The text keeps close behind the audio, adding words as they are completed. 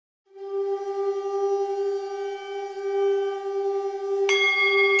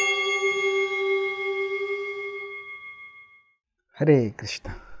Hare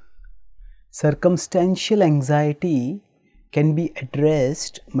Krishna. Circumstantial anxiety can be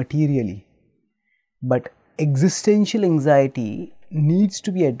addressed materially, but existential anxiety needs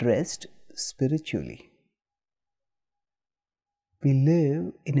to be addressed spiritually. We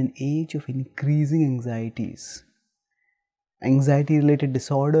live in an age of increasing anxieties. Anxiety related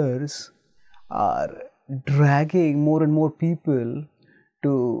disorders are dragging more and more people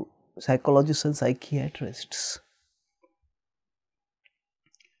to psychologists and psychiatrists.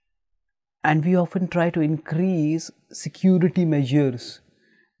 And we often try to increase security measures,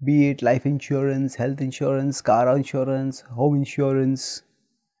 be it life insurance, health insurance, car insurance, home insurance,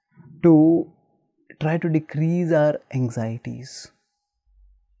 to try to decrease our anxieties.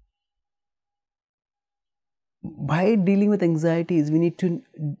 By dealing with anxieties, we need to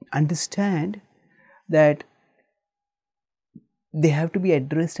understand that they have to be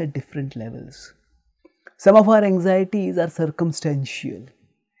addressed at different levels. Some of our anxieties are circumstantial.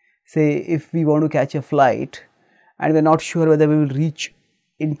 Say, if we want to catch a flight and we are not sure whether we will reach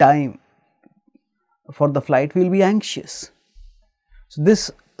in time for the flight, we will be anxious. So, this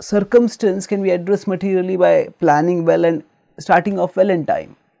circumstance can be addressed materially by planning well and starting off well in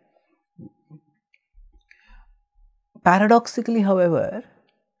time. Paradoxically, however,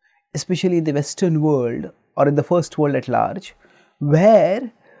 especially in the Western world or in the first world at large,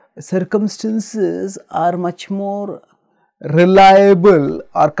 where circumstances are much more reliable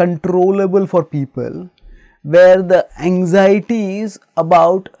or controllable for people, where the anxieties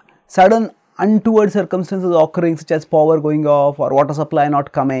about sudden untoward circumstances occurring, such as power going off or water supply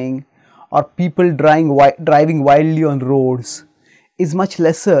not coming or people driving wildly on roads, is much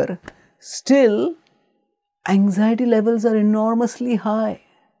lesser, still anxiety levels are enormously high.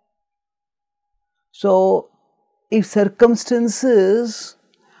 So, if circumstances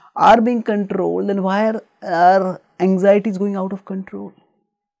are being controlled, then why are anxieties going out of control?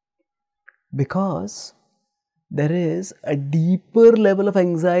 Because there is a deeper level of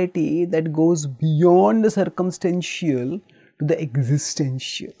anxiety that goes beyond the circumstantial to the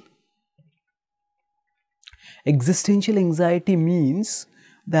existential. Existential anxiety means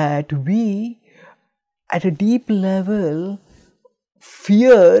that we, at a deep level,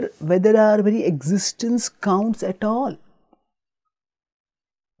 fear whether our very existence counts at all.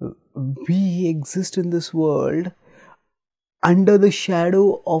 We exist in this world under the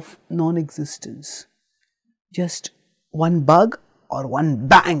shadow of non-existence. Just one bug or one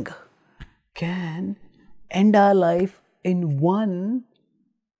bang can end our life in one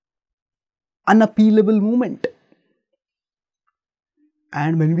unappealable moment.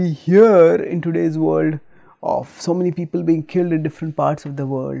 And when we hear in today's world of so many people being killed in different parts of the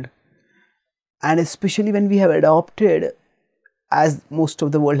world, and especially when we have adopted, as most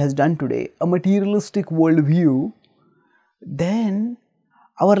of the world has done today, a materialistic worldview, then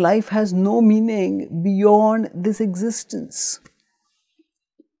our life has no meaning beyond this existence.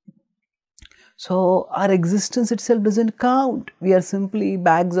 So, our existence itself doesn't count. We are simply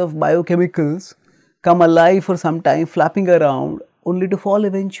bags of biochemicals, come alive for some time, flapping around, only to fall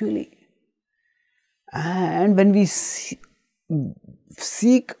eventually. And when we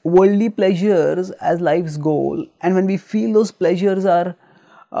seek worldly pleasures as life's goal, and when we feel those pleasures are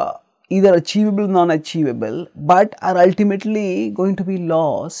either achievable or non-achievable, but are ultimately going to be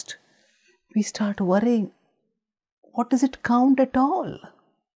lost, we start worrying, what does it count at all?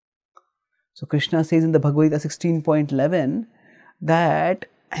 So Krishna says in the Bhagavad Gita 16.11 that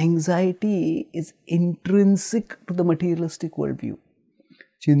anxiety is intrinsic to the materialistic worldview.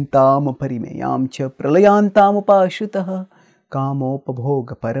 Chintam parimeyam cha pralayantam upashritah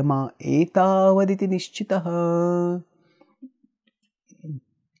kamopabhoga parama etavaditi nischitah.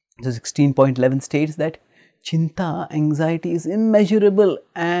 So 16.11 states that chinta, anxiety, is immeasurable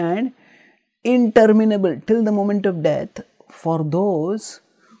and interminable till the moment of death for those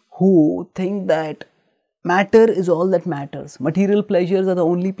who think that matter is all that matters. Material pleasures are the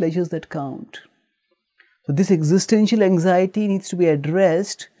only pleasures that count. So this existential anxiety needs to be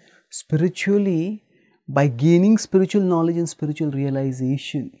addressed spiritually by gaining spiritual knowledge and spiritual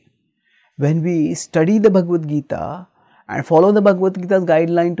realization. When we study the Bhagavad Gita and follow the Bhagavad Gita's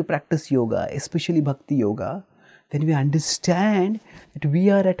guideline to practice yoga, especially Bhakti Yoga, then we understand that we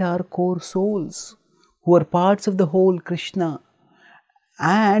are at our core souls, who are parts of the whole Krishna,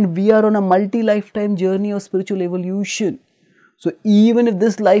 and we are on a multi-lifetime journey of spiritual evolution. So even if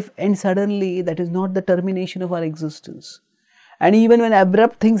this life ends suddenly, that is not the termination of our existence. And even when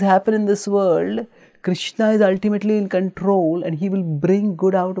abrupt things happen in this world, Krishna is ultimately in control and he will bring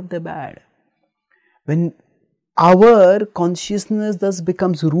good out of the bad. When our consciousness thus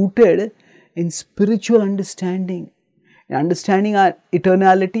becomes rooted in spiritual understanding, understanding our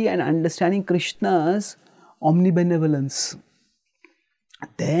eternality and understanding Krishna's omnibenevolence,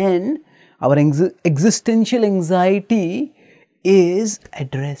 then our existential anxiety is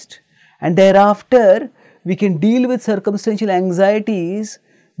addressed, and thereafter we can deal with circumstantial anxieties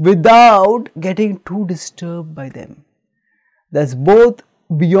without getting too disturbed by them. Thus, both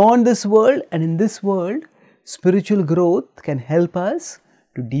beyond this world and in this world, spiritual growth can help us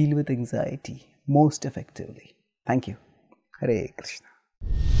to deal with anxiety most effectively. Thank you. Hare Krishna.